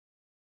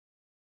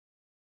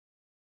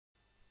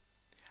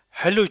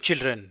Hello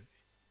children,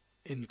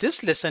 in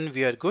this lesson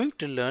we are going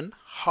to learn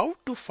how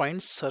to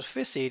find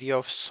surface area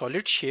of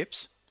solid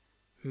shapes,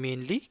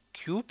 mainly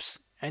cubes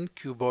and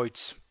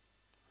cuboids.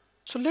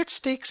 So let's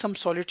take some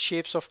solid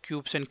shapes of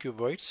cubes and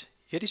cuboids.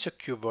 Here is a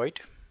cuboid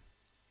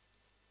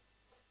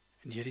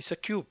and here is a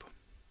cube,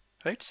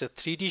 right? It's a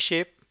 3D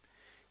shape.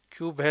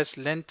 Cube has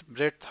length,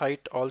 breadth,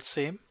 height all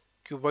same.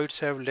 Cuboids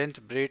have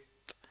length, breadth,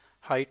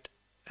 height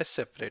as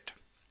separate,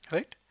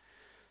 right?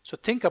 So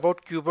think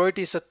about cuboid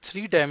is a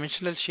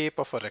three-dimensional shape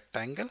of a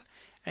rectangle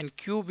and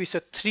cube is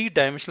a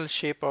three-dimensional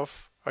shape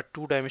of a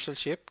two-dimensional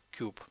shape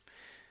cube,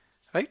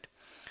 right?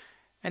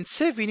 And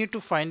say we need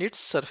to find its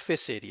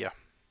surface area.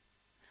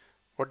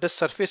 What does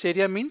surface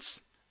area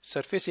means?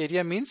 Surface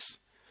area means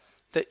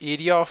the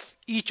area of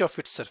each of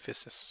its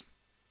surfaces,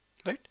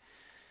 right?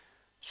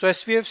 So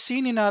as we have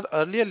seen in our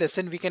earlier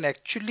lesson, we can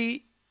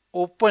actually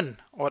open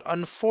or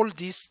unfold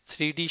these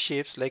 3D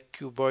shapes like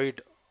cuboid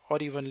or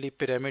evenly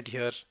pyramid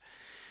here.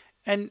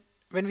 And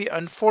when we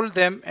unfold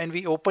them and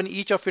we open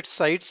each of its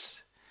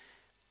sides,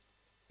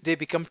 they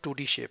become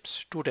 2D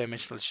shapes,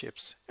 two-dimensional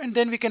shapes. And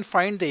then we can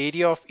find the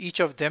area of each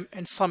of them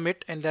and sum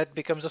it, and that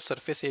becomes the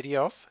surface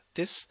area of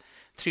this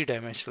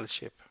three-dimensional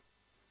shape,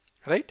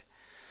 right?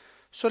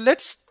 So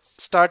let's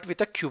start with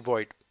a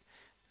cuboid.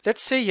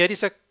 Let's say here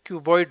is a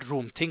cuboid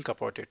room. Think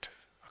about it,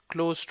 a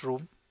closed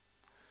room,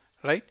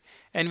 right?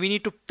 And we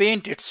need to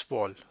paint its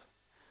wall,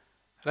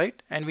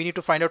 right? And we need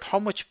to find out how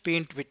much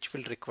paint which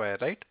will require,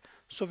 right?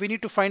 So we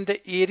need to find the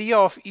area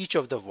of each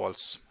of the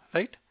walls,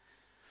 right?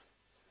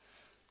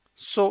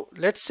 So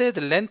let's say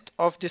the length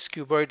of this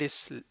cuboid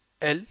is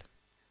L,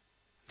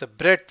 the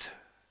breadth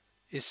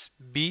is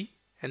B,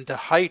 and the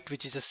height,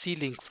 which is the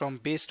ceiling from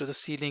base to the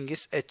ceiling,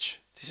 is H.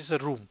 This is a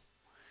room,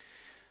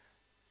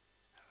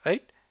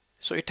 right?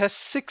 So it has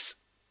 6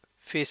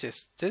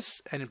 faces,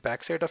 this and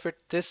backside of it,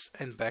 this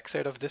and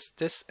backside of this,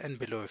 this and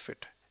below of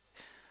it.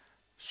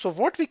 So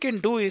what we can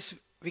do is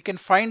we can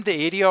find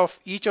the area of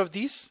each of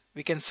these,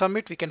 we can sum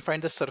it, we can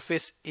find the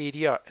surface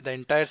area, the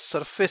entire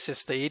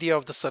surfaces, the area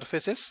of the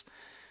surfaces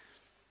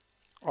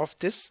of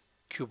this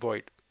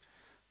cuboid.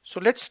 So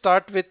let's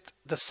start with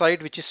the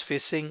side which is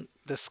facing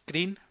the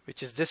screen,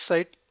 which is this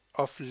side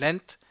of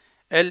length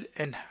L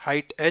and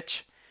height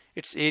H.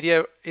 Its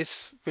area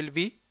will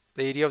be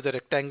the area of the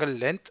rectangle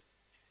length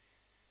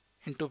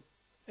into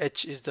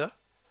H is the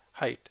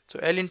height. So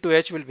L into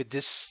H will be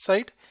this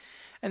side.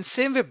 And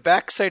same way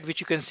back side, which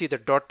you can see the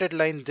dotted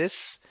line,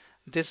 this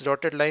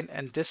dotted line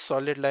and this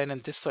solid line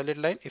and this solid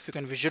line. If you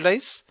can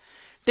visualize,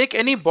 take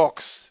any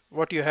box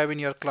what you have in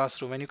your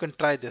classroom and you can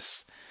try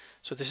this.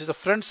 So this is the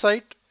front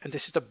side and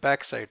this is the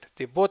back side.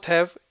 They both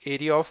have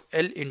area of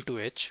L into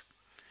H,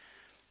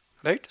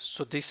 right?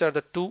 So these are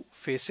the two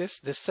faces,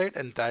 this side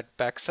and that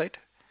back side.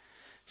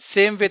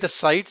 Same way the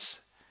sides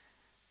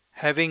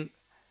having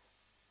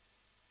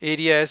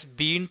area as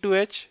B into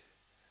H,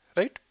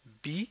 right?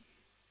 B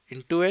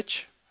into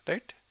H,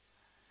 right?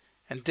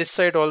 And this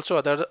side also,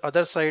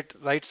 other side,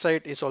 right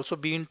side is also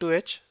B into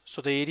H.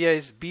 So the area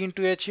is B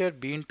into H here,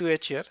 B into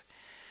H here.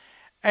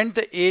 And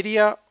the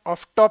area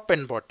of top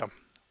and bottom,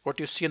 what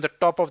you see on the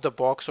top of the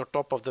box or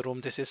top of the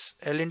room, this is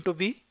L into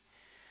B,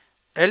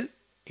 L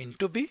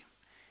into B,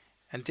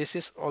 and this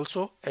is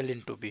also L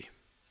into B,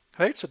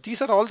 right? So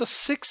these are all the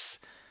 6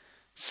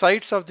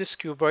 sides of this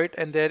cuboid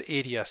and their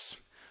areas.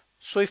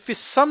 So if we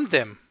sum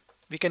them,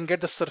 we can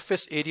get the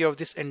surface area of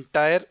this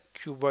entire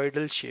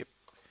cuboidal shape,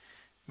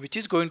 which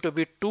is going to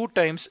be 2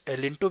 times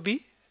L into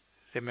B.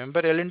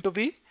 Remember L into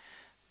B,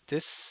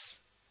 this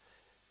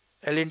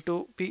L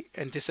into B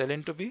and this L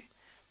into B,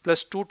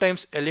 plus 2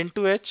 times L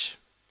into H,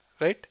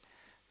 right?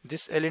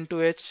 This L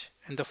into H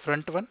and the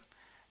front one,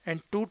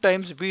 and 2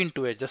 times B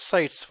into H, the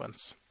sides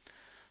ones.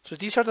 So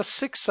these are the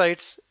 6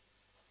 sides,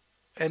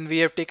 and we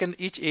have taken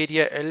each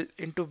area L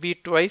into B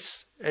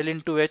twice, L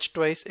into H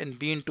twice, and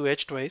B into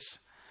H twice.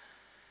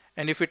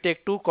 And if we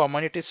take 2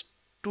 common, it is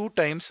 2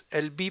 times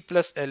LB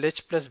plus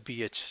LH plus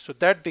BH. So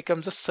that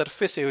becomes the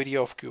surface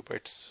area of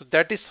cuboids. So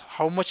that is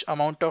how much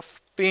amount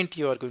of paint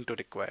you are going to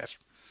require.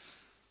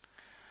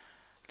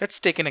 Let's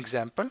take an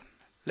example.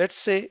 Let's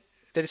say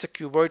there is a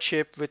cuboid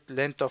shape with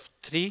length of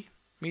 3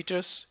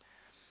 meters,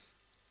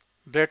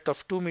 breadth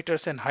of 2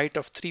 meters and height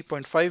of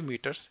 3.5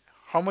 meters.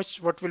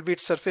 What will be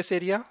its surface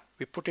area?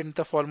 We put in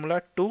the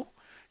formula 2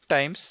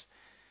 times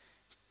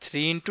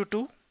 3 into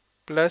 2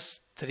 plus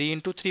 3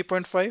 into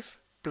 3.5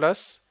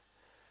 plus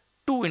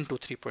 2 into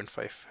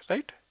 3.5,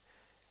 right?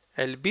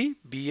 LB,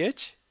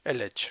 BH,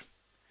 LH.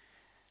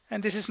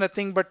 And this is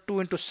nothing but 2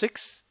 into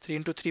 6, 3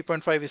 into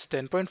 3.5 is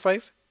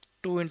 10.5,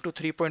 2 into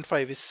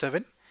 3.5 is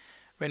 7.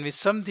 When we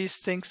sum these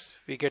things,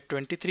 we get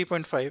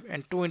 23.5,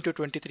 and 2 into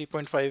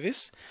 23.5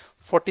 is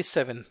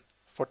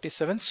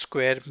 47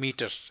 square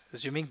meters,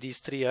 assuming these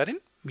 3 are in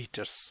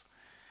meters.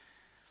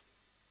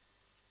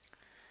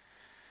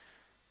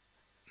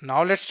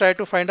 Now let's try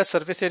to find a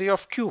surface area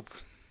of cube.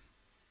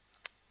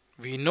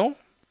 We know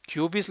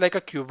cube is like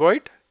a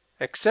cuboid,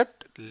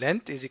 except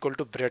length is equal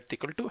to breadth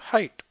equal to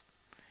height.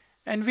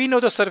 And we know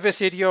the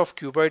surface area of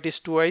cuboid is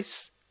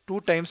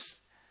 2 times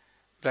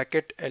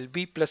bracket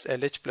LB plus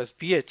LH plus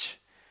BH,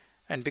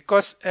 and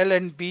because L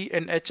and B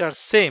and H are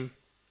same,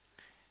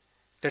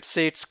 let's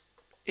say it's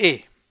A,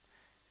 it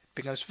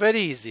becomes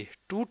very easy.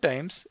 2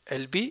 times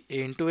LB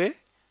A into A,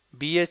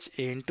 BH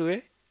A into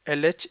A,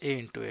 LH A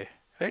into A,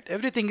 right?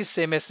 Everything is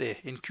same as A.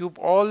 In cube,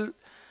 all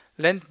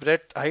length,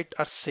 breadth, height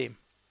are same,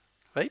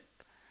 right?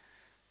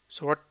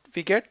 So what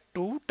we get?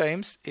 2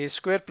 times A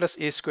square plus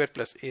A square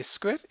plus A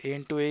square. A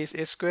into A is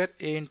A square,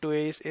 A into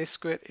A is A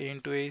square, A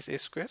into A is A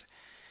square.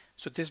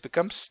 So this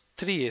becomes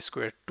 3A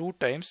square. 2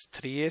 times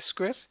 3A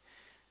square,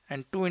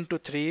 and 2 into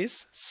 3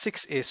 is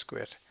 6A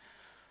square.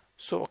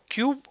 So a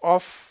cube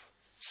of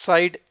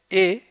side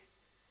A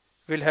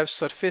will have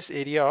surface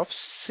area of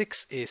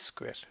 6A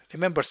square.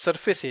 Remember,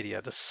 surface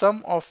area, the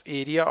sum of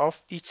area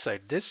of each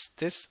side. This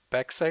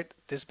backside,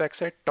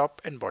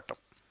 top and bottom.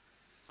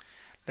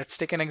 Let's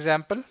take an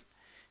example.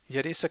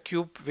 Here is a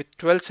cube with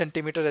 12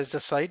 centimeter as the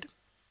side.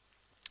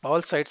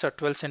 All sides are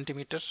 12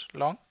 centimeter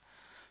long.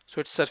 So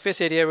its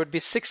surface area would be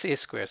 6A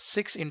square.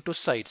 6 into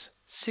sides.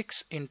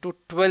 6 into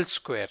 12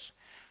 square.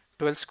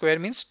 12 square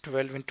means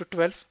 12 into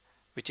 12,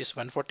 which is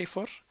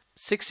 144.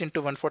 6 into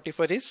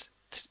 144 is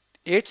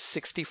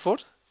 864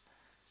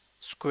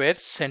 square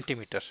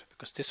centimeter.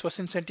 Because this was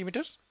in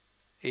centimeter,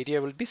 area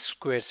will be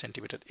square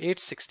centimeter.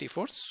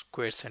 864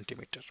 square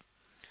centimeter.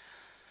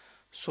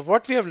 So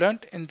what we have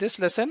learned in this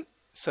lesson,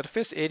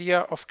 surface area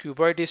of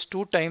cuboid is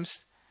 2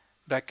 times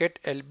bracket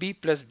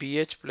LB plus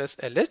BH plus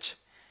LH,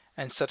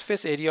 and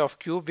surface area of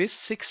cube is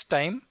 6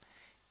 times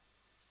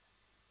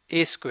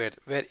A square,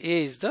 where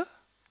A is the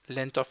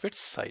length of its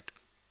side.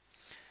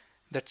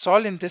 That's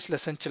all in this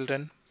lesson,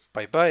 children.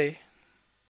 Bye bye.